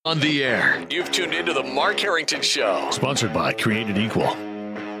On the air, you've tuned into the Mark Harrington Show. Sponsored by Created Equal.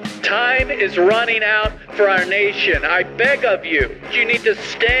 Time is running out for our nation. I beg of you, you need to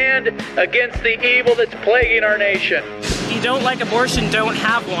stand against the evil that's plaguing our nation. If you don't like abortion, don't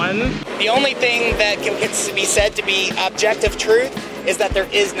have one. The only thing that can be said to be objective truth is that there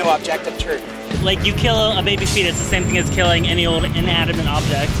is no objective truth. Like, you kill a baby fetus, the same thing as killing any old inanimate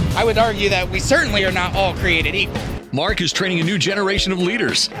object. I would argue that we certainly are not all created equal. Mark is training a new generation of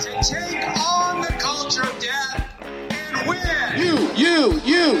leaders. To take on the culture of death and win.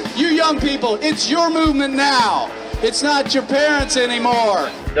 You young people, it's your movement now. It's not your parents anymore.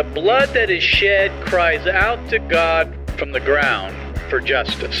 The blood that is shed cries out to God from the ground for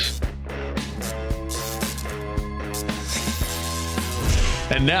justice.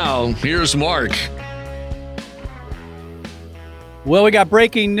 And now, here's Mark. Well, we got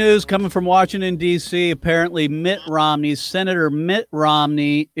breaking news coming from Washington, D.C. Apparently, Senator Mitt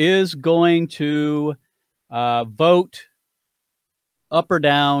Romney is going to vote up or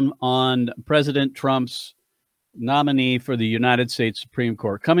down on President Trump's nominee for the United States Supreme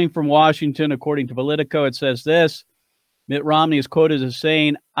Court. Coming from Washington, according to Politico, it says this. Mitt Romney is quoted as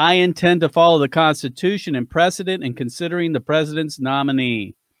saying, "I intend to follow the Constitution and precedent in considering the president's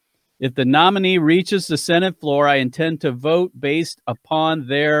nominee. If the nominee reaches the Senate floor, I intend to vote based upon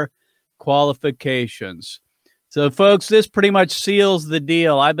their qualifications." So, folks, this pretty much seals the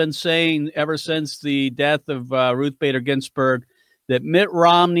deal. I've been saying ever since the death of Ruth Bader Ginsburg that Mitt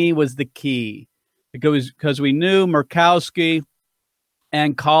Romney was the key because we knew Murkowski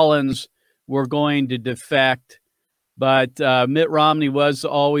and Collins were going to defect. But Mitt Romney was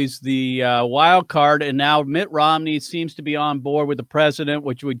always the wild card, and now Mitt Romney seems to be on board with the president,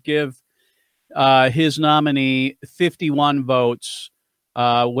 which would give his nominee 51 votes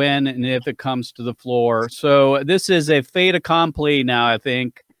when and if it comes to the floor. So this is a fait accompli now, I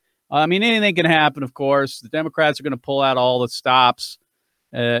think. I mean, anything can happen, of course. The Democrats are going to pull out all the stops,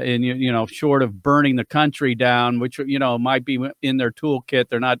 and short of burning the country down, which might be in their toolkit.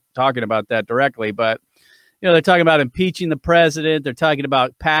 They're not talking about that directly, but they're talking about impeaching the president. They're talking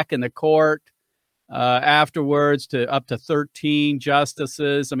about packing the court afterwards to up to 13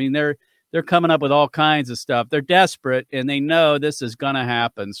 justices. I mean, they're coming up with all kinds of stuff. They're desperate, and they know this is going to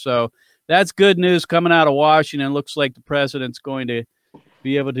happen. So that's good news coming out of Washington. Looks like the president's going to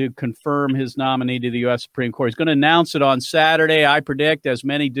be able to confirm his nominee to the U.S. Supreme Court. He's going to announce it on Saturday. I predict, as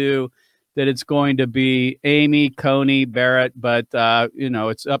many do, that it's going to be Amy Coney Barrett. But,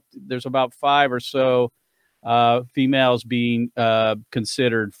 it's up. There's about 5 or so females being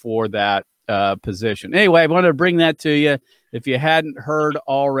considered for that position. Anyway, I wanted to bring that to you. If you hadn't heard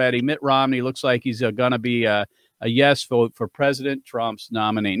already, Mitt Romney looks like he's going to be a yes vote for President Trump's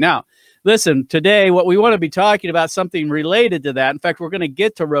nominee. Now, listen, today what we want to be talking about something related to that. In fact, we're going to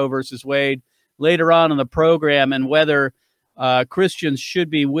get to Roe versus Wade later on in the program and whether Christians should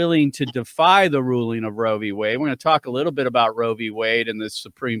be willing to defy the ruling of Roe v. Wade. We're going to talk a little bit about Roe v. Wade and the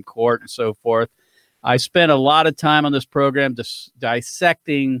Supreme Court and so forth. I spent a lot of time on this program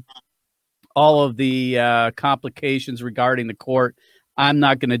dissecting all of the complications regarding the court. I'm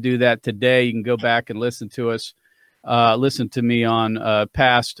not going to do that today. You can go back and listen to me on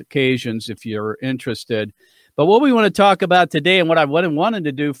past occasions if you're interested. But what we want to talk about today and what I've wanted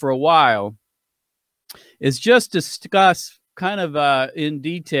to do for a while is just discuss kind of in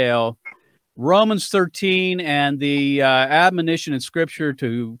detail Romans 13 and the admonition in Scripture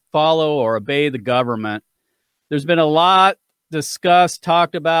to follow or obey the government. There's been a lot discussed,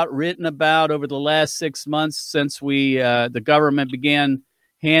 talked about, written about over the last 6 months since the government began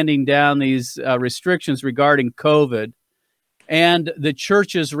handing down these restrictions regarding COVID, and the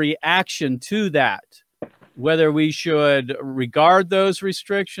church's reaction to that, whether we should regard those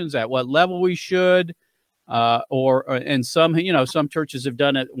restrictions, at what level we should, and some churches have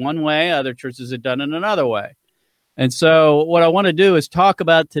done it one way, other churches have done it another way. And so what I want to do is talk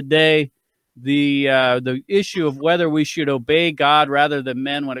about today the issue of whether we should obey God rather than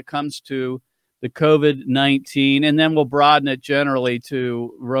men when it comes to the COVID-19, and then we'll broaden it generally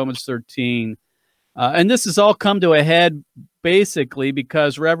to Romans 13. And this has all come to a head basically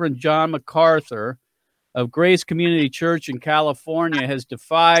because Reverend John McArthur of Grace Community Church in California has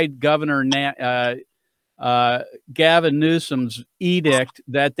defied Governor Gavin Newsom's edict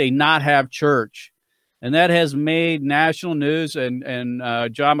that they not have church. And that has made national news, and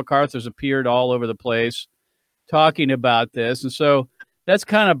John McArthur's appeared all over the place talking about this. And so that's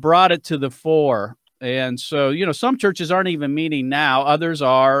kind of brought it to the fore. And so, some churches aren't even meeting now. Others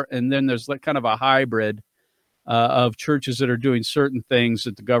are. And then there's kind of a hybrid of churches that are doing certain things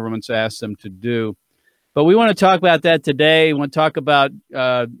that the government's asked them to do. But we want to talk about that today. We want to talk about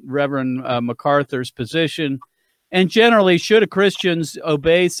Reverend McArthur's position. And generally, should Christians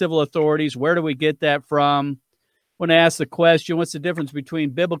obey civil authorities? Where do we get that from? I want to ask the question, what's the difference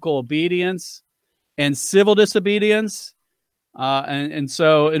between biblical obedience and civil disobedience? And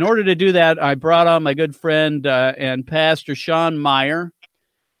so in order to do that, I brought on my good friend and pastor, Sean Meyer.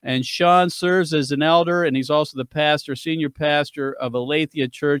 And Sean serves as an elder, and he's also the senior pastor of Aletheia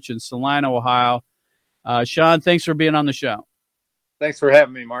Church in Salina, Ohio. Sean, thanks for being on the show. Thanks for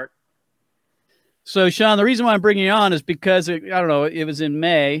having me, Mark. So, Sean, the reason why I'm bringing you on is because, it was in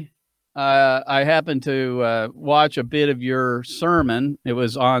May. I happened to watch a bit of your sermon. It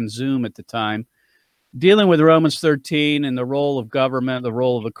was on Zoom at the time, dealing with Romans 13 and the role of government, the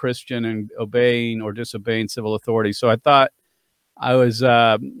role of a Christian in obeying or disobeying civil authority. So I thought I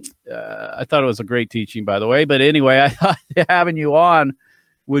thought it was a great teaching, by the way. But anyway, I thought having you on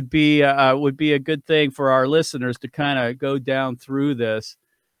would be a good thing for our listeners to kind of go down through this.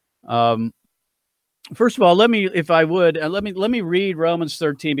 First of all, let me read Romans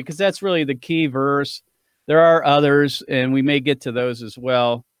 13, because that's really the key verse. There are others, and we may get to those as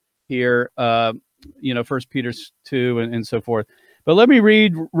well here. 1 Peter 2 and so forth. But let me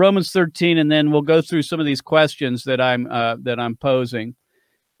read Romans 13, and then we'll go through some of these questions that I'm posing.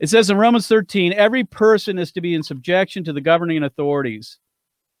 It says in Romans 13, every person is to be in subjection to the governing authorities,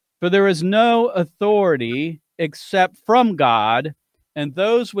 for there is no authority except from God, and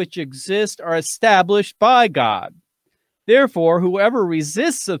those which exist are established by God. Therefore, whoever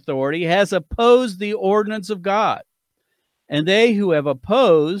resists authority has opposed the ordinance of God, and they who have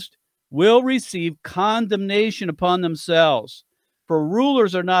opposed will receive condemnation upon themselves. For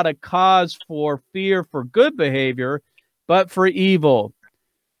rulers are not a cause for fear for good behavior, but for evil.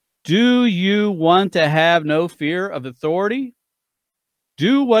 Do you want to have no fear of authority?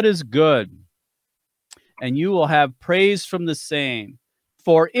 Do what is good, and you will have praise from the same.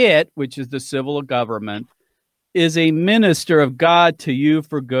 For it, which is the civil government, is a minister of God to you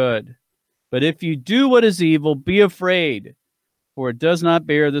for good. But if you do what is evil, be afraid, for it does not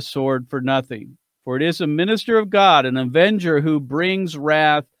bear the sword for nothing. For it is a minister of God, an avenger who brings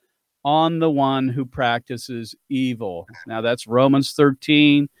wrath on the one who practices evil. Now that's Romans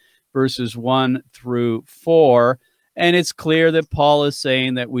 13, verses 1 through 4. And it's clear that Paul is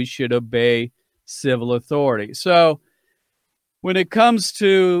saying that we should obey civil authority. So when it comes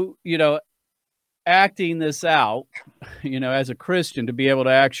to, acting this out, as a Christian, to be able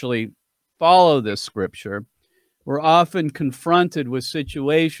to actually follow this scripture, we're often confronted with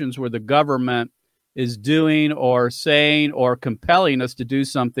situations where the government is doing or saying or compelling us to do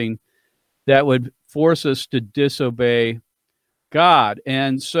something that would force us to disobey God.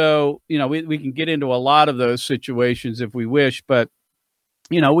 And so, we can get into a lot of those situations if we wish, but,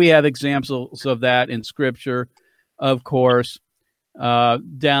 we have examples of that in Scripture, of course,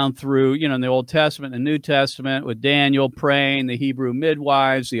 down through, in the Old Testament and New Testament, with Daniel praying, the Hebrew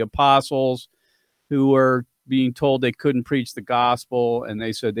midwives, the apostles who were being told they couldn't preach the gospel, and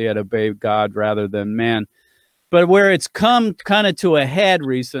they said they had to obey God rather than man. But where it's come kind of to a head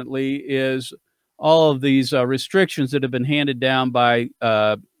recently is all of these restrictions that have been handed down by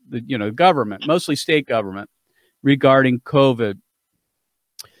the government, mostly state government, regarding COVID.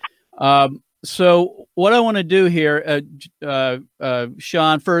 So what I want to do here,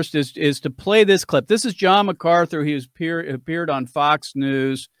 Sean, first is to play this clip. This is John McArthur. He appeared on Fox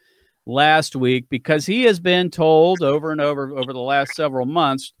News last week because he has been told over and over the last several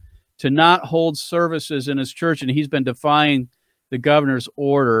months to not hold services in his church, and he's been defying the governor's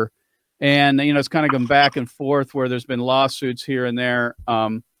order. And, it's kind of gone back and forth where there's been lawsuits here and there.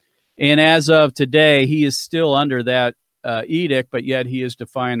 And as of today, he is still under that edict, but yet he is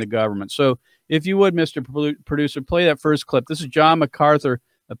defying the government. So if you would, Mr. Producer, play that first clip. This is John McArthur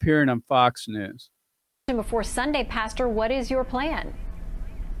appearing on Fox News. Before Sunday, Pastor, what is your plan?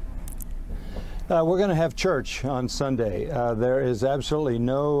 We're going to have church on Sunday. There is absolutely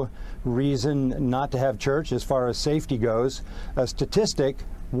no reason not to have church as far as safety goes. A statistic,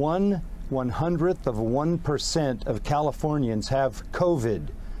 1/100th of 1% of Californians have COVID.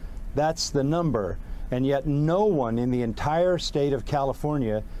 That's the number. And yet no one in the entire state of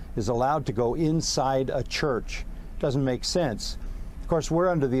California is allowed to go inside a church. Doesn't make sense. Of course, we're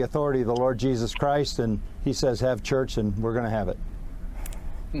under the authority of the Lord Jesus Christ, and he says have church, and we're going to have it.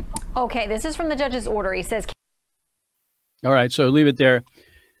 Okay, this is from the judge's order. He says... All right, so leave it there.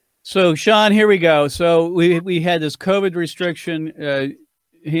 So, Sean, here we go. So we had this COVID restriction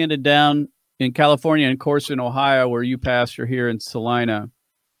handed down in California and, of course, in Ohio, where you pastor here in Salina.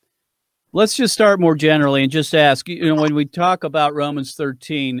 Let's just start more generally and just ask, when we talk about Romans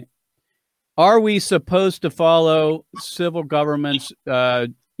 13, Are we supposed to follow civil government's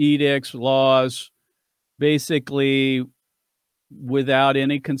edicts, laws, basically without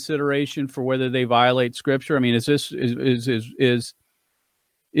any consideration for whether they violate Scripture? I mean,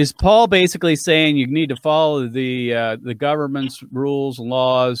 is Paul basically saying you need to follow the government's rules and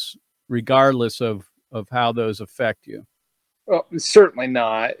laws regardless of how those affect you? Well, certainly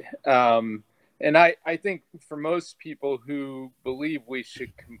not. And I think for most people who believe we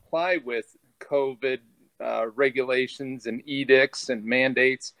should comply with COVID regulations and edicts and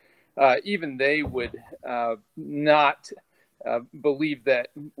mandates, even they would not believe that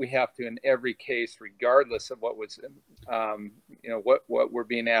we have to in every case, regardless of what was, what we're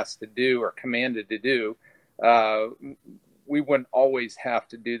being asked to do or commanded to do. We wouldn't always have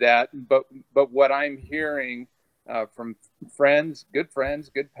to do that. But what I'm hearing from friends, good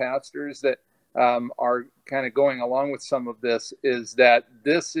pastors that are kind of going along with some of this is that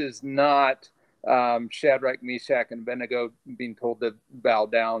this is not Shadrach, Meshach, and Abednego being told to bow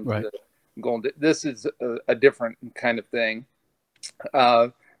down to the golden. This is a different kind of thing.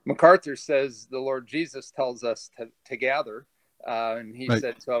 McArthur says the Lord Jesus tells us to gather, and he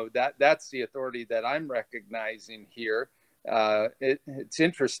said so. That's the authority that I'm recognizing here. It's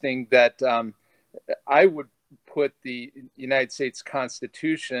interesting that I would put the United States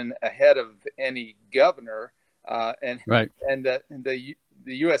Constitution ahead of any governor, and the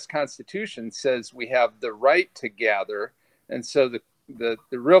U.S. Constitution says we have the right to gather, and so the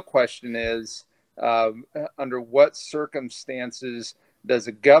real question is, under what circumstances does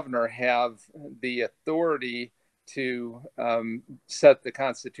a governor have the authority to set the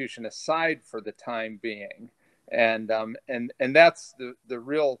Constitution aside for the time being? And that's the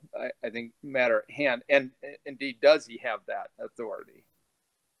real, I think, matter at hand. And indeed, does he have that authority?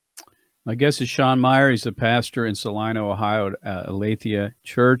 My guest is Sean Meyer. He's a pastor in Salina, Ohio, at Aletheia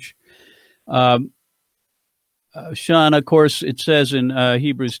Church. Sean, of course, it says in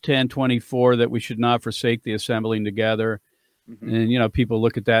Hebrews 10:24 that we should not forsake the assembling together. Mm-hmm. And, people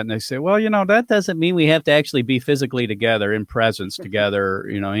look at that and they say, well, that doesn't mean we have to actually be physically together, in presence together,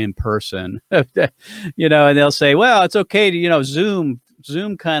 in person, and they'll say, well, it's okay to,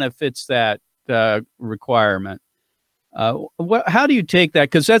 Zoom kind of fits that requirement. How do you take that?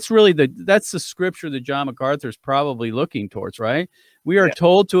 Because that's really that's the scripture that John MacArthur is probably looking towards, right? We are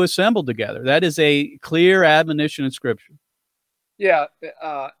told to assemble together. That is a clear admonition in Scripture. Yeah,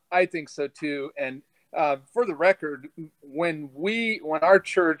 I think so too. And for the record, when our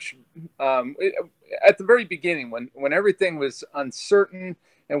church, at the very beginning, when everything was uncertain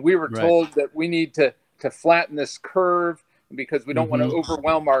and we were told that we need to flatten this curve because we don't want to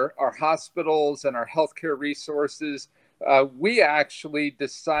overwhelm our hospitals and our healthcare resources, we actually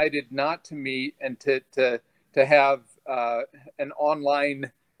decided not to meet and to have an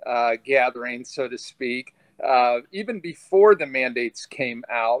online gathering, so to speak, even before the mandates came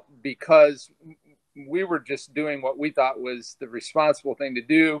out, because we were just doing what we thought was the responsible thing to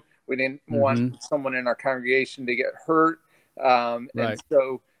do. We didn't want someone in our congregation to get hurt. And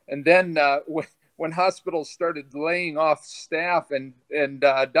then when hospitals started laying off staff and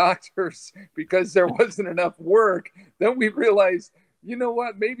doctors because there wasn't enough work, then we realized,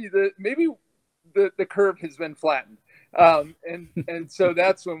 what, maybe the curve has been flattened. And so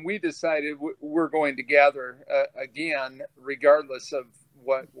that's when we decided we're going to gather again, regardless of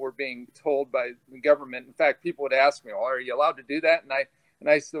what we're being told by the government. In fact, people would ask me, well, are you allowed to do that? And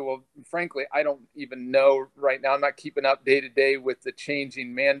I said, well, frankly, I don't even know right now. I'm not keeping up day to day with the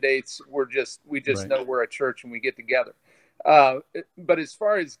changing mandates. We just know we're a church and we get together. But as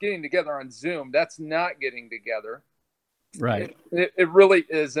far as getting together on Zoom, that's not getting together. Right. It really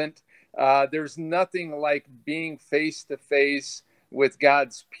isn't. There's nothing like being face to face with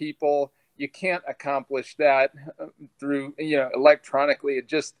God's people. You can't accomplish that through, electronically.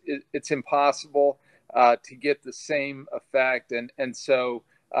 It's impossible to get the same effect. And so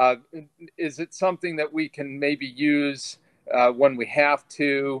is it something that we can maybe use when we have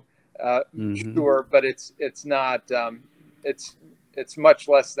to? Sure, but it's not. It's much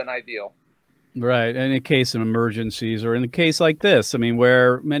less than ideal. Right. And in a case of emergencies, or in a case like this,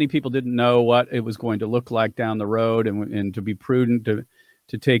 where many people didn't know what it was going to look like down the road, and to be prudent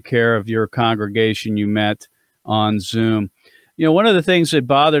to take care of your congregation, you met on Zoom. One of the things that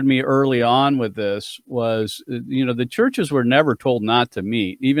bothered me early on with this was, the churches were never told not to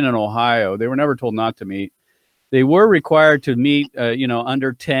meet. Even in Ohio, they were never told not to meet. They were required to meet,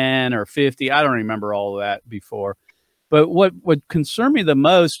 under 10 or 50. I don't remember all of that before. But what concerned me the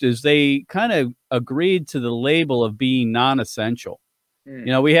most is they kind of agreed to the label of being non-essential.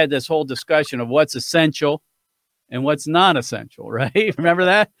 We had this whole discussion of what's essential and what's non-essential, right? Remember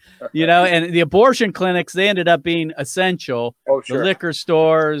that? And the abortion clinics, they ended up being essential. Oh, sure. The liquor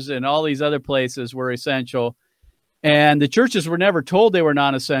stores and all these other places were essential. And the churches were never told they were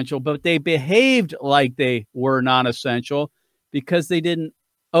non-essential, but they behaved like they were non-essential because they didn't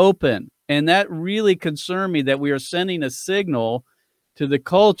open. And that really concerned me, that we are sending a signal to the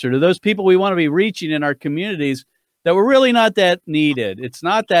culture, to those people we want to be reaching in our communities, that we're really not that needed. It's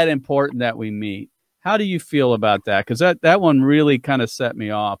not that important that we meet. How do you feel about that? Because that one really kind of set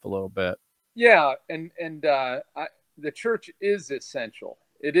me off a little bit. Yeah, and the church is essential.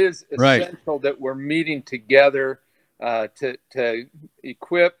 It is essential that we're meeting together to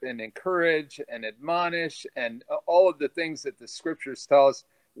equip and encourage and admonish and all of the things that the scriptures tell us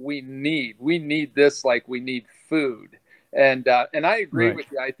we need. We need this like we need food. And I agree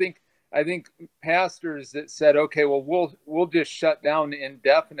with you. I think pastors that said, okay, well, we'll just shut down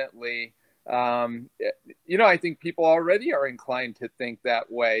indefinitely. I think people already are inclined to think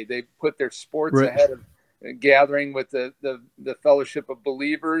that way. They put their sports ahead of gathering with the fellowship of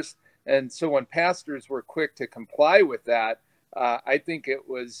believers. And so when pastors were quick to comply with that, I think it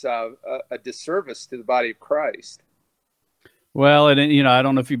was a disservice to the body of Christ. Well, and I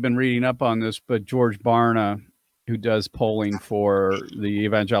don't know if you've been reading up on this, but George Barna, who does polling for the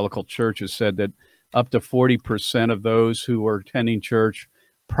evangelical churches, said that up to 40% of those who are attending church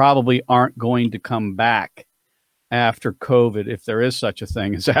probably aren't going to come back after COVID, if there is such a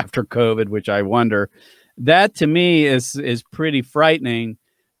thing as after COVID, which I wonder. That to me is pretty frightening,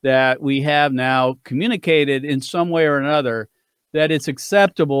 that we have now communicated in some way or another that it's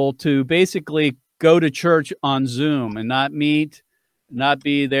acceptable to basically go to church on Zoom and not meet, not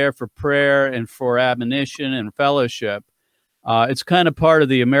be there for prayer and for admonition and fellowship. It's kind of part of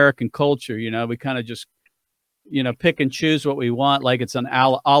the American culture. We kind of just, pick and choose what we want, like it's an a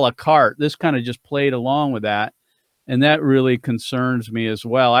la carte. This kind of just played along with that. And that really concerns me as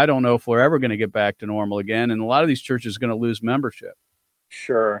well. I don't know if we're ever going to get back to normal again. And a lot of these churches are going to lose membership.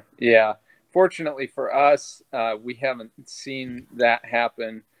 Sure. Yeah. Fortunately for us, we haven't seen that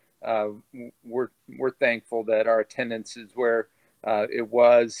happen. We're thankful that our attendance is where it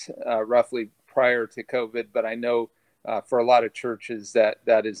was roughly prior to COVID. But I know for a lot of churches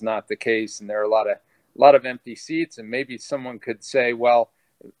that is not the case. And there are a lot of empty seats. And maybe someone could say, well,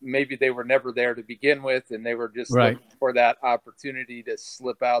 maybe they were never there to begin with, and they were just looking for that opportunity to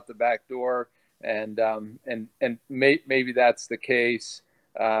slip out the back door. And maybe that's the case.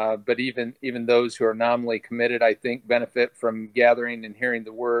 But even those who are nominally committed, I think, benefit from gathering and hearing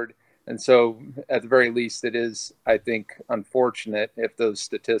the word. And so at the very least, it is, I think, unfortunate if those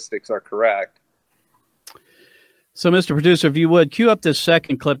statistics are correct. So, Mr. Producer, if you would, cue up this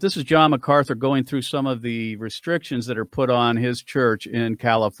second clip. This is John McArthur going through some of the restrictions that are put on his church in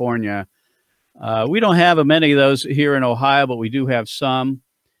California. We don't have many of those here in Ohio, but we do have some.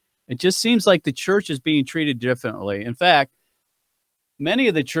 It just seems like the church is being treated differently. In fact, many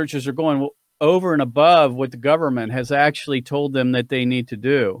of the churches are going over and above what the government has actually told them that they need to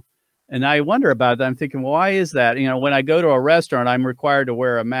do. And I wonder about that. I'm thinking, why is that? When I go to a restaurant, I'm required to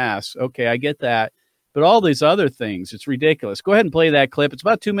wear a mask. Okay, I get that. But all these other things, it's ridiculous. Go ahead and play that clip. It's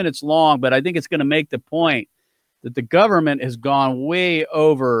about 2 minutes long, but I think it's going to make the point that the government has gone way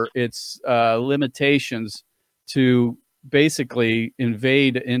over its limitations to basically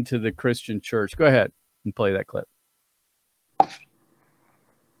invade into the Christian church. Go ahead and play that clip. Are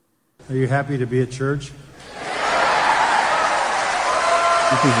you happy to be at church?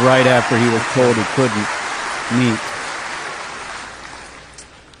 This is right after he was told he couldn't meet.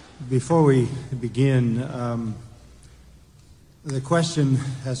 Before we begin, the question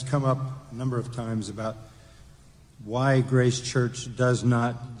has come up a number of times about why Grace Church does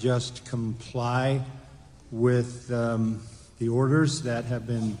not just comply with the orders that have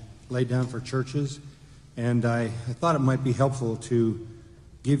been laid down for churches. And I thought it might be helpful to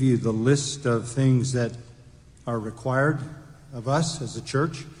give you the list of things that are required of us as a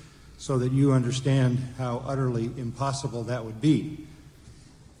church so that you understand how utterly impossible that would be.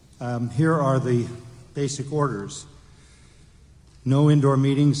 Here are the basic orders. No indoor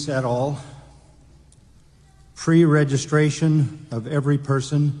meetings at all. Pre-registration of every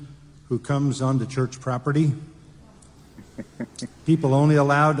person who comes onto church property. People only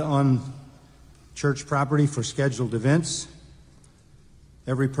allowed on church property for scheduled events.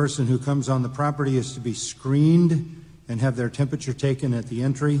 Every person who comes on the property is to be screened and have their temperature taken at the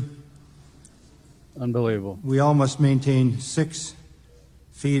entry. Unbelievable. We all must maintain 6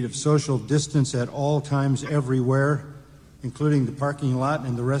 feet of social distance at all times everywhere, including the parking lot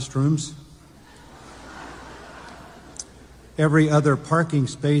and the restrooms. Every other parking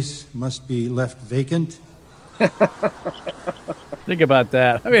space must be left vacant. Think about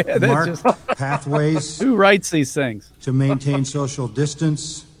that. I mean, that's Mark just pathways. Who writes these things? To maintain social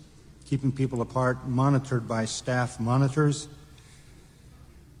distance, keeping people apart, monitored by staff monitors.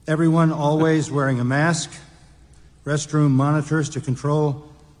 Everyone always wearing a mask. Restroom monitors to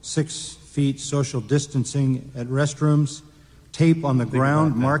control 6 feet social distancing at restrooms. Tape on the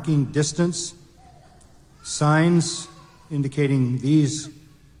ground marking distance. Signs indicating these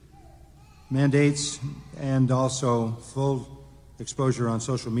mandates, and also full exposure on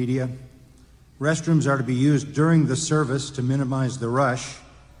social media. Restrooms are to be used during the service to minimize the rush.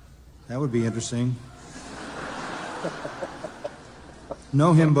 That would be interesting.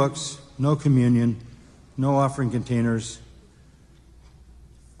 No hymn books, no communion, no offering containers,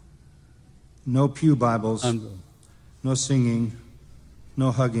 no pew Bibles, no singing,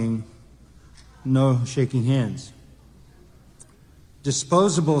 no hugging, no shaking hands.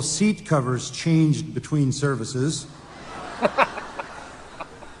 Disposable seat covers changed between services.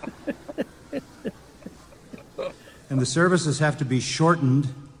 And the services have to be shortened.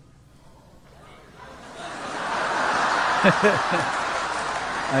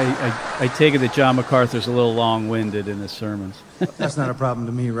 I take it that John McArthur's a little long-winded in his sermons. That's not a problem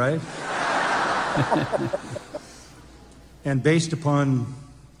to me, right? And based upon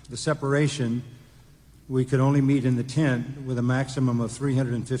the separation, we could only meet in the tent with a maximum of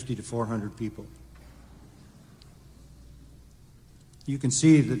 350 to 400 people. You can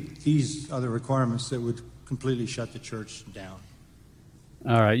see that these are the requirements that would completely shut the church down.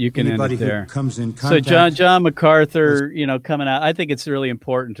 All right, you can Anybody end it there. who comes in contact, so John McArthur, coming out. I think it's really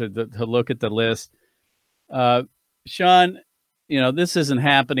important to look at the list. Sean, this isn't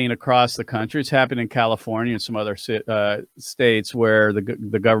happening across the country. It's happening in California and some other states where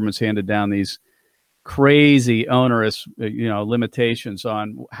the government's handed down these crazy onerous, limitations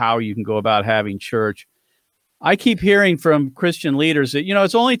on how you can go about having church. I keep hearing from Christian leaders that,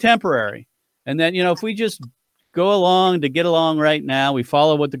 it's only temporary. And that, if we just go along to get along right now, we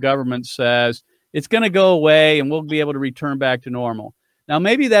follow what the government says, it's going to go away and we'll be able to return back to normal. Now,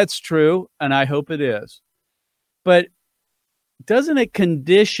 maybe that's true, and I hope it is. But doesn't it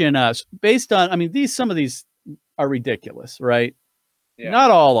condition us based on, some of these are ridiculous, right? Yeah.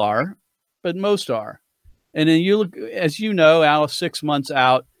 Not all are, but most are. And then you look, as you know, Alice, 6 months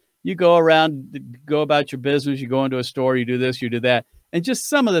out, you go around, go about your business, you go into a store, you do this, you do that. And just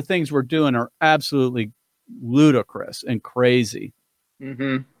some of the things we're doing are absolutely ludicrous and crazy.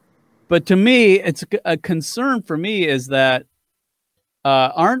 Mm-hmm. But to me, it's a concern for me is that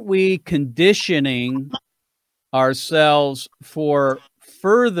aren't we conditioning ourselves for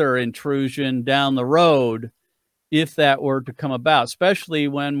further intrusion down the road if that were to come about, especially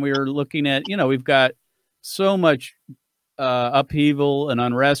when we're looking at, we've got so much upheaval and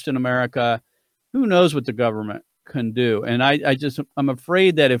unrest in America. Who knows what the government can do? And I'm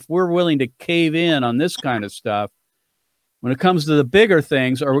afraid that if we're willing to cave in on this kind of stuff, when it comes to the bigger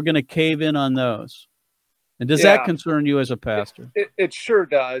things, are we going to cave in on those? And does that concern you as a pastor? It sure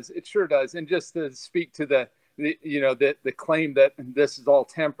does. It sure does. And just to speak to the claim that this is all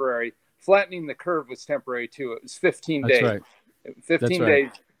temporary, flattening the curve was temporary too. It was 15 days. Right. 15 days,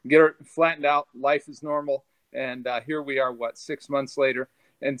 get it flattened out. Life is normal. And here we are, 6 months later.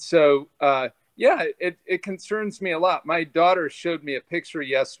 And so, it concerns me a lot. My daughter showed me a picture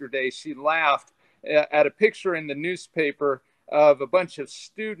yesterday. She laughed at a picture in the newspaper of a bunch of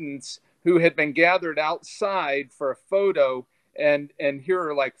students who had been gathered outside for a photo. And here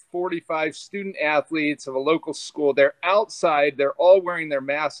are like 45 student athletes of a local school. They're outside. They're all wearing their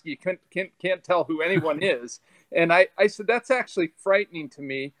masks. You can't tell who anyone is. And I said, that's actually frightening to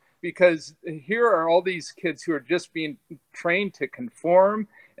me, because here are all these kids who are just being trained to conform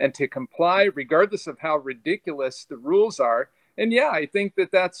and to comply, regardless of how ridiculous the rules are. And I think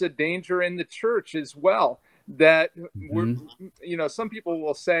that that's a danger in the church as well, that we're, some people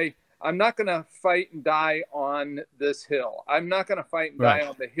will say, I'm not going to fight and die on this hill. I'm not going to fight and die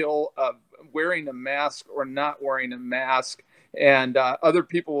on the hill of wearing a mask or not wearing a mask. And other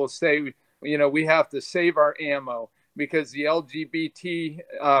people will say, we have to save our ammo because the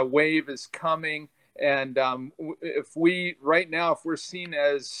LGBT wave is coming. And if we're seen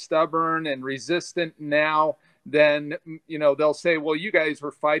as stubborn and resistant now, then, they'll say, well, you guys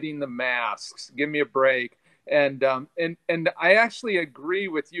were fighting the masks. Give me a break. And I actually agree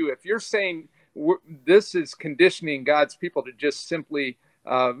with you. If you're saying this is conditioning God's people to just simply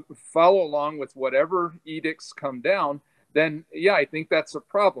follow along with whatever edicts come down, then I think that's a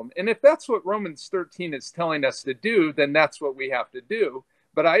problem. And if that's what Romans 13 is telling us to do, then that's what we have to do.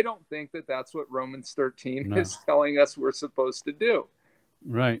 But I don't think that that's what Romans 13 is telling us we're supposed to do.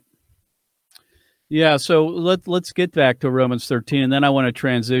 Right. Yeah, so let's get back to Romans 13, and then I want to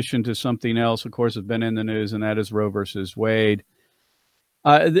transition to something else. Of course, has been in the news, and that is Roe versus Wade.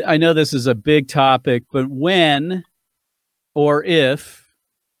 I know this is a big topic, but when, or if,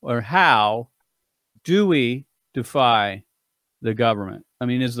 or how do we defy the government? I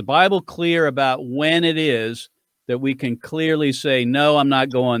mean, is the Bible clear about when it is that we can clearly say, no, I'm not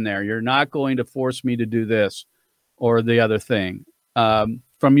going there. You're not going to force me to do this or the other thing.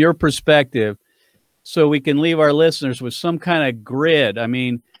 From your perspective, so we can leave our listeners with some kind of grid. I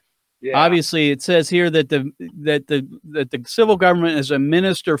mean, obviously, it says here that the civil government is a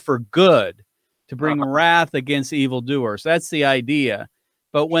minister for good to bring wrath against evildoers. That's the idea.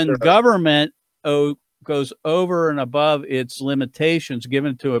 But when government goes over and above its limitations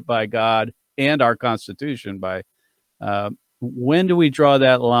given to it by God and our Constitution, when do we draw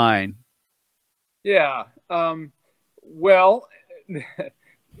that line? Yeah. Well.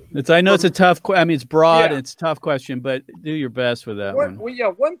 I know it's a tough. I mean, it's broad. Yeah. It's a tough question, but do your best with that one. Well, yeah.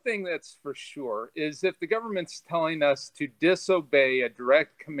 One thing that's for sure is if the government's telling us to disobey a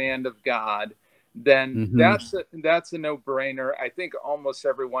direct command of God, then that's a no-brainer. I think almost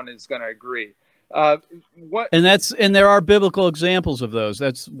everyone is going to agree. And there are biblical examples of those.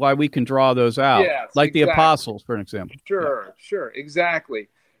 That's why we can draw those out, like exactly. The apostles, for an example. Sure, exactly.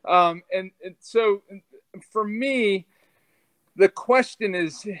 And so, for me, the question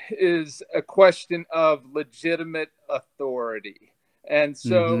is a question of legitimate authority. And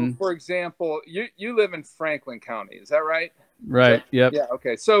so, for example, you live in Franklin County, is that right? Right. Yep. Yeah.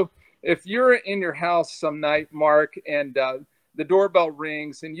 Okay. So if you're in your house some night, Mark, and the doorbell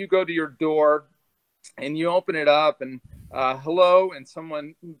rings, and you go to your door, and you open it up, and hello, and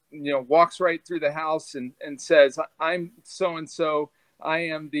someone walks right through the house and says, "I'm so and so. I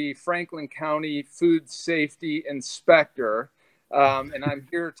am the Franklin County Food Safety Inspector." And I'm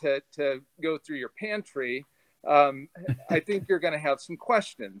here to go through your pantry. I think you're going to have some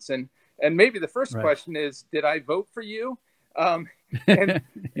questions, and maybe the first question is, did I vote for you? And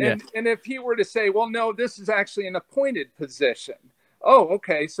if he were to say, well, no, this is actually an appointed position. Oh,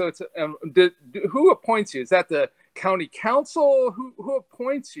 okay. So it's who appoints you? Is that the county council? Who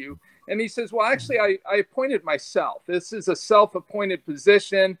appoints you? And he says, well, actually, I appointed myself. This is a self-appointed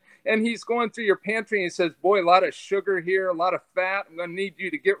position. And he's going through your pantry and he says, boy, a lot of sugar here, a lot of fat. I'm going to need you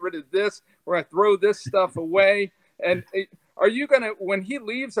to get rid of this. We're going to throw this stuff away. And are you going to, when he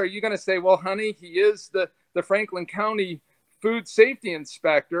leaves, are you going to say, well, honey, he is the Franklin County Food Safety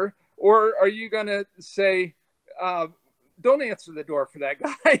Inspector? Or are you going to say, don't answer the door for that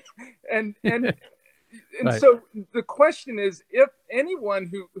guy? And so the question is, if anyone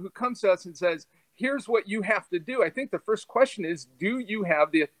who comes to us and says, here's what you have to do, I think the first question is, do you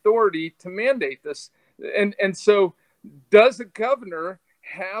have the authority to mandate this? And so does a governor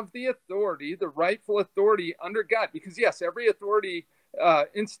have the authority, the rightful authority under God? Because yes, every authority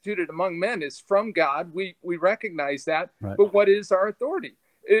instituted among men is from God. We recognize that. Right. But what is our authority?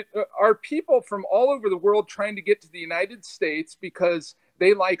 Are people from all over the world trying to get to the United States because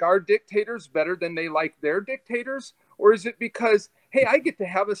they like our dictators better than they like their dictators? Or is it because, hey, I get to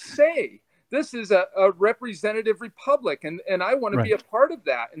have a say? This is a representative republic, and I want to be a part of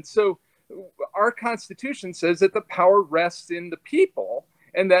that. And so our Constitution says that the power rests in the people,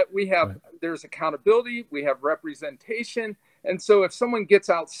 and that we have there's accountability, we have representation. And so if someone gets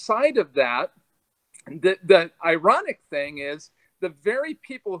outside of that, the ironic thing is the very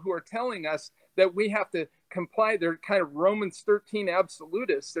people who are telling us that we have to comply, they're kind of Romans 13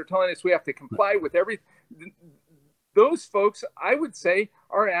 absolutists. They're telling us we have to comply with everything. Those folks, I would say,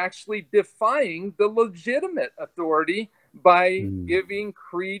 are actually defying the legitimate authority by giving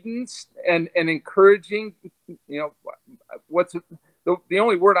credence and encouraging, what's the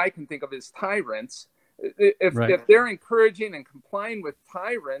only word I can think of is tyrants. If they're encouraging and complying with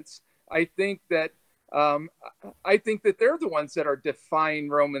tyrants, I think that they're the ones that are defying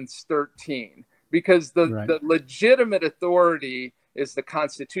Romans 13, because the legitimate authority is the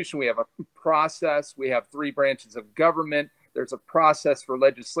Constitution. We have a process. We have 3 branches of government. There's a process for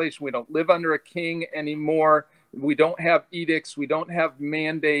legislation. We don't live under a king anymore. We don't have edicts. We don't have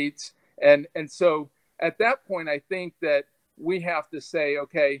mandates. And so at that point, I think that we have to say,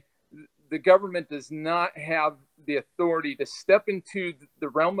 okay, the government does not have the authority to step into the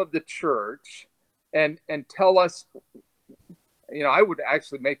realm of the church and tell us, I would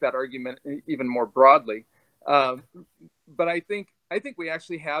actually make that argument even more broadly. But I think we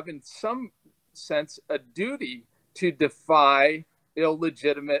actually have, in some sense, a duty to defy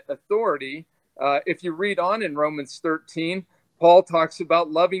illegitimate authority. If you read on in Romans 13, Paul talks about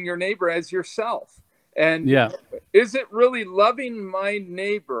loving your neighbor as yourself. And is it really loving my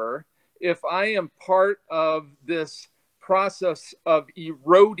neighbor if I am part of this process of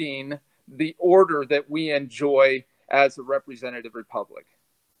eroding the order that we enjoy as a representative republic.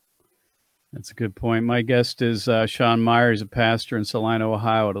 That's a good point. My guest is Sean Myers, a pastor in Salina,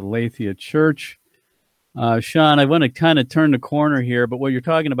 Ohio at Aletheia Church. Sean, I want to kind of turn the corner here, but what you're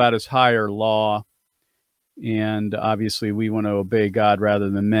talking about is higher law. And obviously we want to obey God rather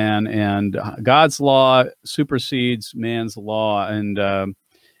than man. And God's law supersedes man's law. And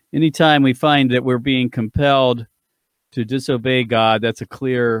anytime we find that we're being compelled to disobey God, that's a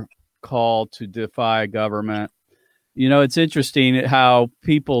clear call to defy government. You know, it's interesting how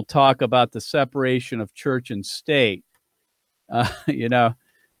people talk about the separation of church and state. You know,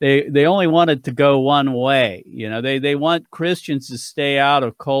 they only want it to go one way. You know, they want Christians to stay out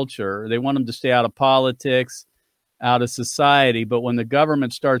of culture. They want them to stay out of politics, out of society. But when the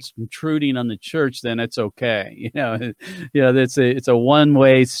government starts intruding on the church, then it's okay. You know, it's a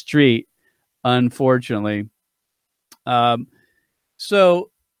one-way street, unfortunately. So,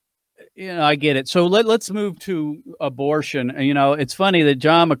 you know, I get it. So let's move to abortion. You know, it's funny that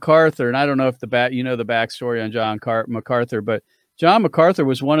John McArthur, and I don't know if the backstory on John McArthur, but John McArthur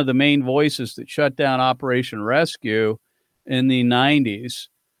was one of the main voices that shut down Operation Rescue in the 90s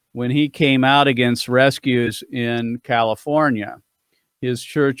when he came out against rescues in California. His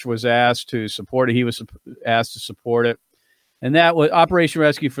church was asked to support it. He was asked to support it. And that was Operation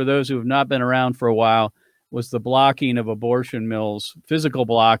Rescue, for those who have not been around for a while, was the blocking of abortion mills, physical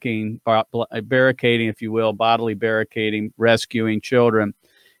blocking, barricading, if you will, bodily barricading, rescuing children.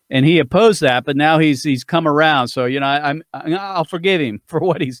 And he opposed that, but now he's come around. So, you know, I'll forgive him for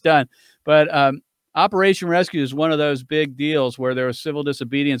what he's done. But Operation Rescue is one of those big deals where there was civil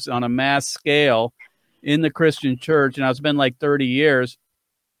disobedience on a mass scale in the Christian church. And it's been like 30 years.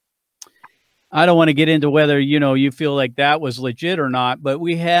 I don't want to get into whether, you know, you feel like that was legit or not, but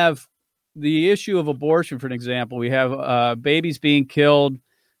we have the issue of abortion, for an example. We have babies being killed,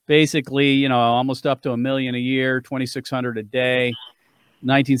 basically, you know, almost up to 1 million a year, 2,600 a day.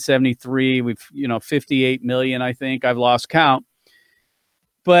 1973, we've, you know, 58 million, I think. I've lost count.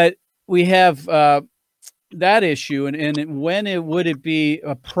 But we have that issue, and when would it be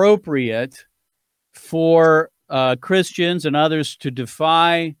appropriate for Christians and others to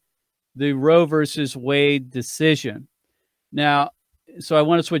defy the Roe versus Wade decision? Now, so I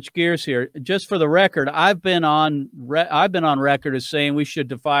want to switch gears here. Just for the record, I've been on record as saying we should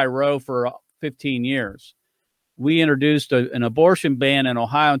defy Roe for 15 years. We introduced an abortion ban in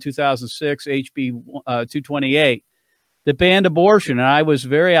Ohio in 2006, HB 228, that banned abortion. And I was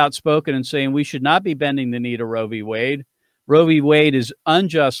very outspoken in saying we should not be bending the knee to Roe v. Wade. Roe v. Wade is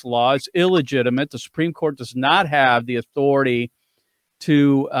unjust law. It's illegitimate. The Supreme Court does not have the authority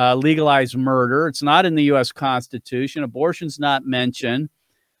to legalize murder. It's not in the U.S. Constitution. Abortion's not mentioned.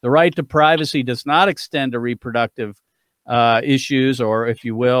 The right to privacy does not extend to reproductive issues, or, if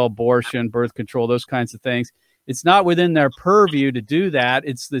you will, abortion, birth control, those kinds of things. It's not within their purview to do that.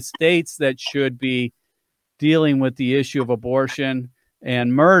 It's the states that should be dealing with the issue of abortion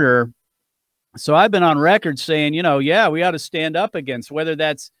and murder. So I've been on record saying, you know, yeah, we ought to stand up against, whether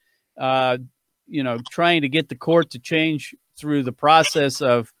that's, you know, trying to get the court to change through the process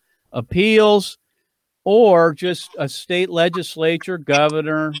of appeals, or just a state legislature,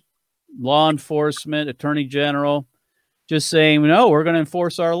 governor, law enforcement, attorney general, just saying, no, we're going to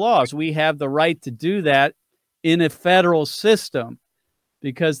enforce our laws. We have the right to do that in a federal system,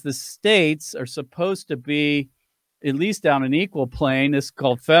 because the states are supposed to be at least on an equal plane. This is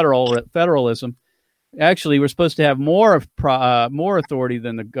called federalism. Actually, we're supposed to have more authority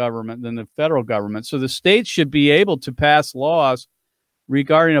than the government, than the federal government. So the states should be able to pass laws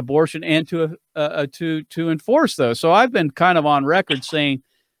regarding abortion and to enforce those. So I've been kind of on record saying,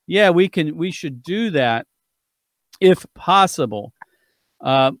 yeah, we should do that if possible.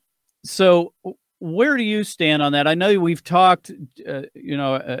 So where do you stand on that? I know we've talked,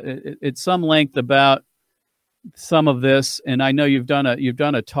 at some length about some of this, and I know you've done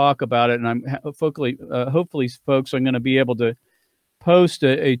a talk about it, and I'm hopefully folks are going to be able to post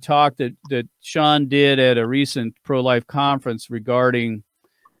a talk that Sean did at a recent pro-life conference regarding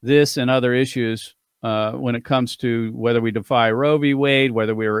this and other issues when it comes to whether we defy Roe v. Wade,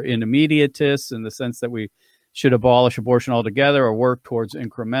 whether we are intermediatists in the sense that we should abolish abortion altogether or work towards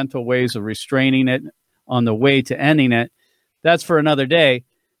incremental ways of restraining it on the way to ending it. That's for another day.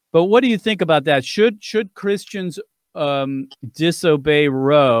 But what do you think about that? Should Christians disobey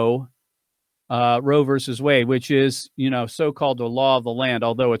Roe versus Wade, which is, so-called the law of the land,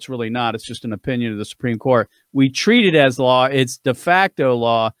 although it's really not. It's just an opinion of the Supreme Court. We treat it as law. It's de facto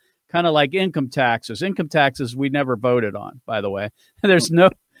law, kind of like income taxes. Income taxes we never voted on, by the way. There's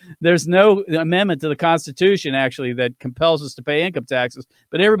there's no amendment to the Constitution actually that compels us to pay income taxes,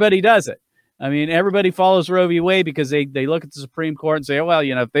 but everybody does it. I mean, everybody follows Roe v. Wade because they look at the Supreme Court and say, oh, well,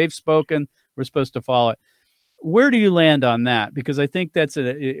 if they've spoken, we're supposed to follow it. Where do you land on that? Because I think that's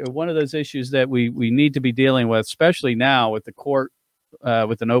one of those issues that we need to be dealing with, especially now with the court,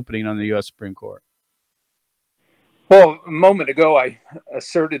 with an opening on the U.S. Supreme Court. Well, a moment ago, I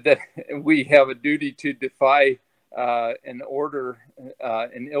asserted that we have a duty to defy an order,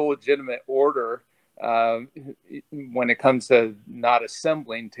 an illegitimate order, when it comes to not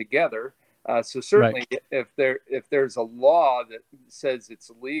assembling together. So certainly, right. if there's a law that says it's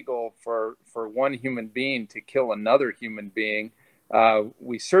illegal for one human being to kill another human being,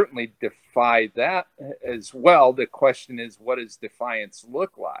 we certainly defy that as well. The question is, what does defiance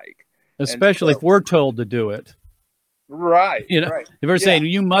look like? Especially if we're told to do it. Right. If we're saying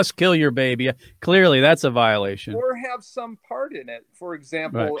you must kill your baby, clearly that's a violation. Or have some part in it. For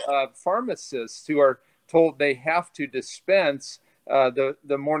example, pharmacists who are told they have to dispense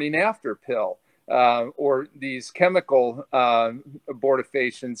the morning after pill, or these chemical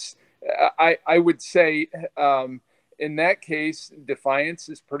abortifacients. I would say in that case, defiance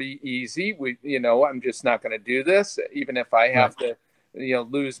is pretty easy. I'm just not going to do this, even if I have to,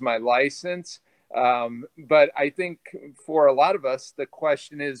 lose my license. But I think for a lot of us, the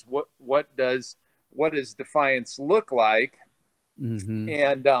question is, what does defiance look like? Mm-hmm.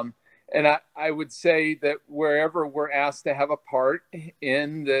 And I would say that wherever we're asked to have a part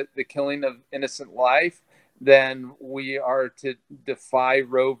in the killing of innocent life, then we are to defy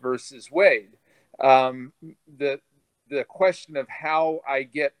Roe versus Wade. The question of how I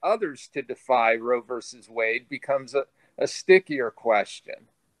get others to defy Roe versus Wade becomes a stickier question.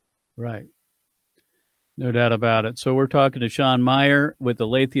 Right. No doubt about it. So we're talking to Sean Meyer with the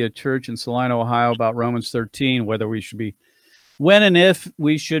Lathia Church in Salina, Ohio, about Romans 13, when and if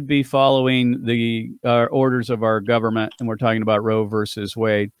we should be following the orders of our government, and we're talking about Roe versus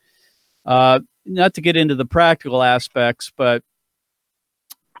Wade. Not to get into the practical aspects, but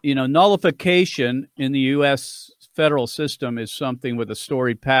nullification in the U.S. federal system is something with a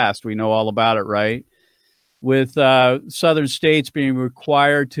storied past. We know all about it, right? With southern states being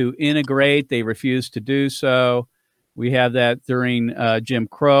required to integrate, they refuse to do so. We have that during Jim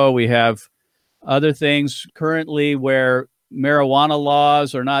Crow. We have other things currently where marijuana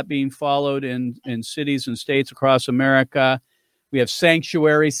laws are not being followed in cities and states across America. We have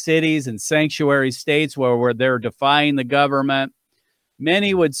sanctuary cities and sanctuary states where they're defying the government.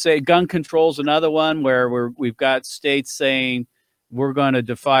 Many would say gun control is another one where we've got states saying we're going to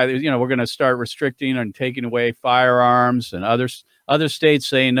defy, we're going to start restricting and taking away firearms, and other states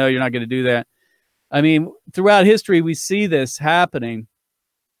saying, no, you're not going to do that. I mean, throughout history, we see this happening.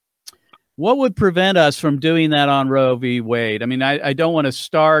 What would prevent us from doing that on Roe v. Wade? I mean, I don't want to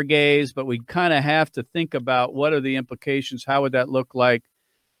stargaze, but we kind of have to think about what are the implications, how would that look like,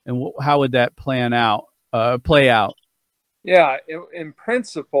 and how would that play out? Yeah, in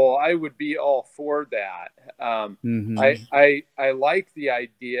principle, I would be all for that. I like the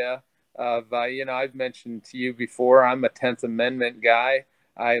idea of, I've mentioned to you before, I'm a 10th Amendment guy.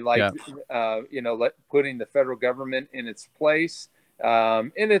 I like, putting the federal government in its place,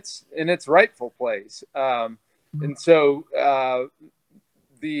 in its rightful place. And so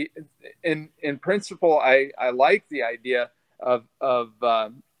in principle, I like the idea of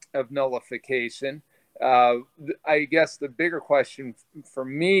nullification. I guess the bigger question for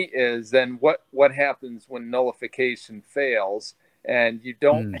me is then what happens when nullification fails and you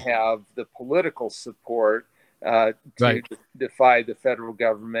don't have the political support to defy the federal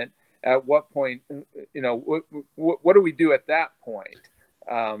government? At what point, what do we do at that point?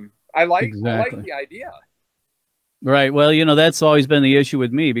 I like the idea. Right. Well, that's always been the issue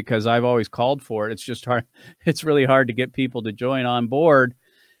with me because I've always called for it. It's just hard. It's really hard to get people to join on board.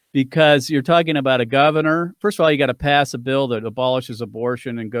 Because you're talking about a governor. First of all, you got to pass a bill that abolishes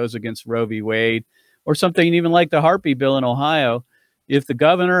abortion and goes against Roe v. Wade, or something even like the heartbeat bill in Ohio. If the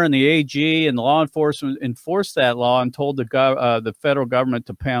governor and the AG and the law enforcement enforced that law and told the federal government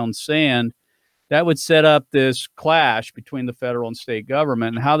to pound sand, that would set up this clash between the federal and state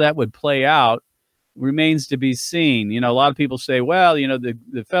government. And how that would play out remains to be seen. A lot of people say, well,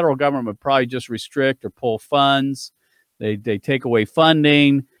 the federal government would probably just restrict or pull funds. They take away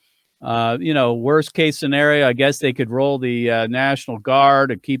funding. Worst case scenario, I guess they could roll the National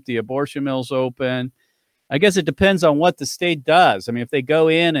Guard and keep the abortion mills open. I guess it depends on what the state does. I mean, if they go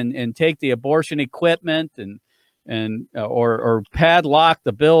in and take the abortion equipment or padlock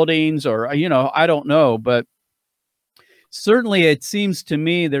the buildings, or I don't know, but certainly it seems to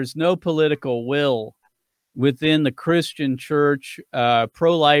me there's no political will within the Christian church,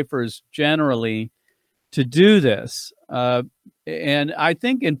 pro-lifers generally, to do this. And I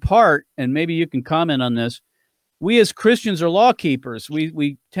think in part, and maybe you can comment on this, we as Christians are law keepers.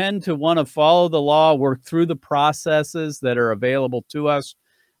 We tend to want to follow the law, work through the processes that are available to us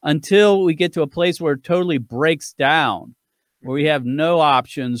until we get to a place where it totally breaks down, where we have no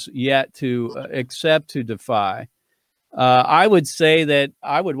options yet to except to defy. I would say that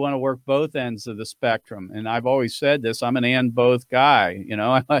I would want to work both ends of the spectrum. And I've always said this, I'm an and both guy. You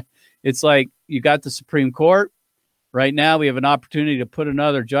know, it's like you got the Supreme Court. Right now, we have an opportunity to put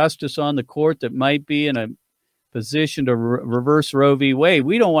another justice on the court that might be in a position to reverse Roe v. Wade.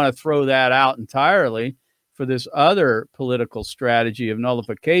 We don't want to throw that out entirely for this other political strategy of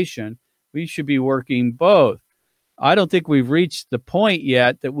nullification. We should be working both. I don't think we've reached the point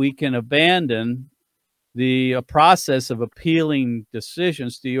yet that we can abandon the process of appealing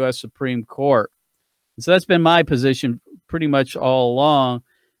decisions to the U.S. Supreme Court. So that's been my position pretty much all along.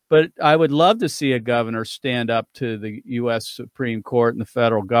 But I would love to see a governor stand up to the U.S. Supreme Court and the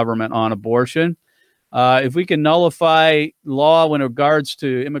federal government on abortion. If we can nullify law in regards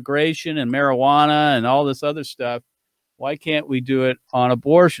to immigration and marijuana and all this other stuff, why can't we do it on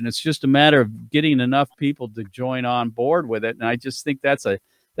abortion? It's just a matter of getting enough people to join on board with it. And I just think that's a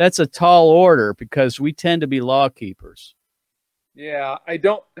tall order because we tend to be law keepers. Yeah, I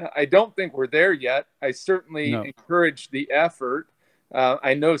don't think we're there yet. I certainly encourage the effort.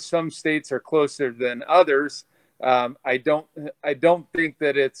 I know some states are closer than others. I don't think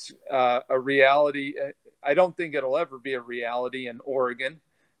that it's a reality. I don't think it'll ever be a reality in Oregon,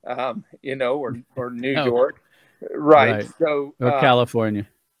 or New York, right? So or California,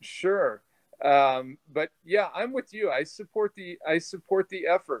 sure. But yeah, I'm with you. I support the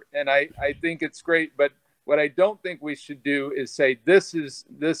effort, and I think it's great. But what I don't think we should do is say this is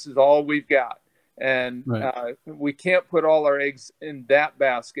all we've got. And we can't put all our eggs in that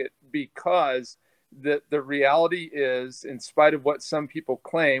basket because the reality is, in spite of what some people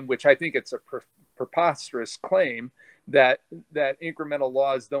claim, which I think it's a preposterous claim, that incremental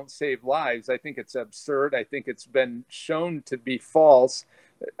laws don't save lives. I think it's absurd. I think it's been shown to be false.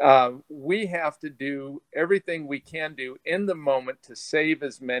 We have to do everything we can do in the moment to save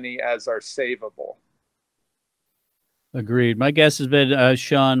as many as are savable. Agreed. My guest has been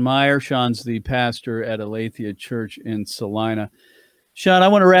Sean Meyer. Sean's the pastor at Aletheia Church in Salina. Sean, I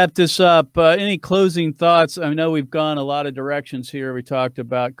want to wrap this up. Any closing thoughts? I know we've gone a lot of directions here. We talked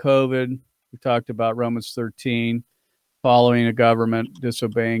about COVID. We talked about Romans 13, following a government,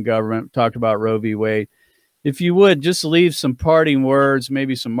 disobeying government. We talked about Roe v. Wade. If you would, just leave some parting words,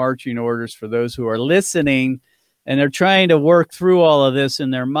 maybe some marching orders for those who are listening and they're trying to work through all of this in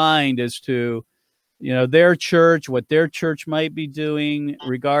their mind as to their church, what their church might be doing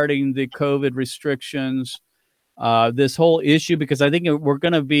regarding the COVID restrictions, this whole issue, because I think we're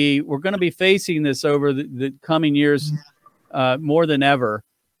going to be facing this over the coming years more than ever,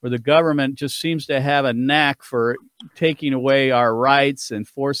 where the government just seems to have a knack for taking away our rights and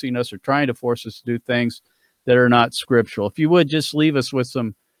forcing us or trying to force us to do things that are not scriptural. If you would, just leave us with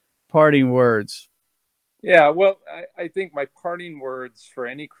some parting words. Yeah, well, I think my parting words for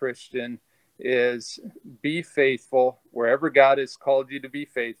any Christian is be faithful wherever God has called you to be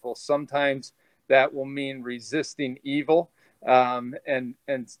faithful. Sometimes that will mean resisting evil, and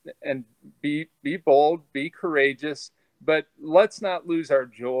be bold, be courageous, but let's not lose our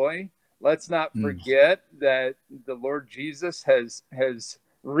joy. Let's not forget that the Lord Jesus has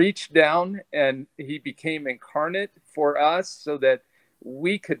reached down and he became incarnate for us so that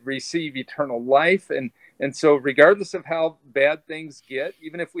we could receive eternal life. And so regardless of how bad things get,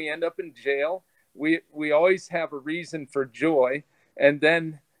 even if we end up in jail, we always have a reason for joy. And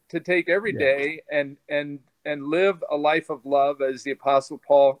then to take every day and live a life of love, as the Apostle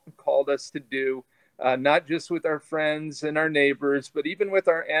Paul called us to do, not just with our friends and our neighbors, but even with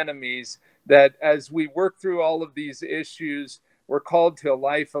our enemies, that as we work through all of these issues, we're called to a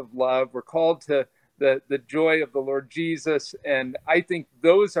life of love. We're called to the joy of the Lord Jesus. And I think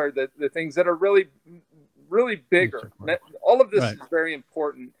those are the things that are really, really bigger. All of this is very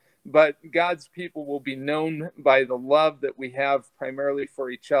important, but God's people will be known by the love that we have primarily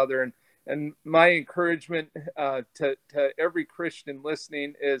for each other. And my encouragement to every Christian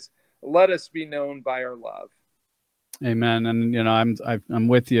listening is, let us be known by our love. Amen. And I'm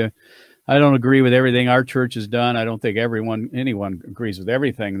with you. I don't agree with everything our church has done. I don't think anyone agrees with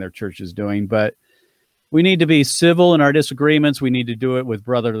everything their church is doing, but we need to be civil in our disagreements. We need to do it with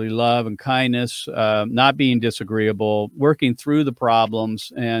brotherly love and kindness, not being disagreeable, working through the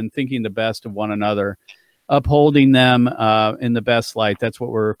problems and thinking the best of one another. upholding them in the best light. That's what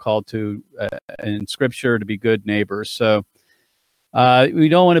we're called to in Scripture, to be good neighbors. So we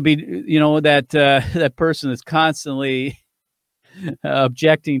don't want to be, that person that's constantly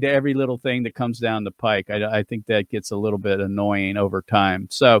objecting to every little thing that comes down the pike. I think that gets a little bit annoying over time.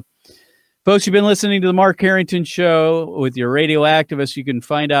 So, folks, you've been listening to the Mark Harrington Show with your radio activists. You can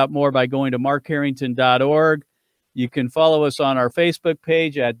find out more by going to markharrington.org. You can follow us on our Facebook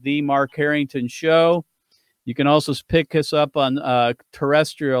page at The Mark Harrington Show. You can also pick us up on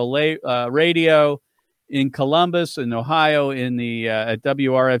terrestrial radio in Columbus, in Ohio, in the at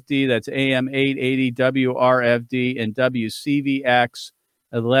WRFD. That's AM 880 WRFD, and WCVX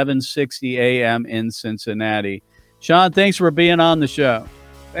 1160 AM in Cincinnati. Sean, thanks for being on the show.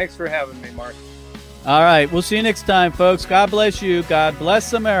 Thanks for having me, Mark. All right, we'll see you next time, folks. God bless you. God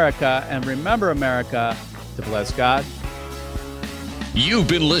bless America. And remember, America, to bless God. You've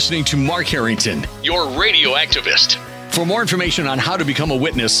been listening to Mark Harrington, your radio activist. For more information on how to become a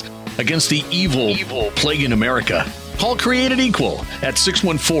witness against the evil plague in America, call Created Equal at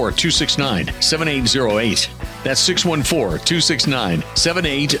 614-269-7808. That's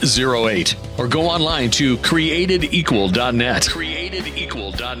 614-269-7808. Or go online to createdequal.net.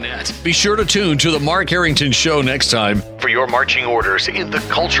 Createdequal.net. Be sure to tune to the Mark Harrington Show next time for your marching orders in the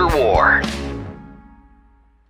culture war.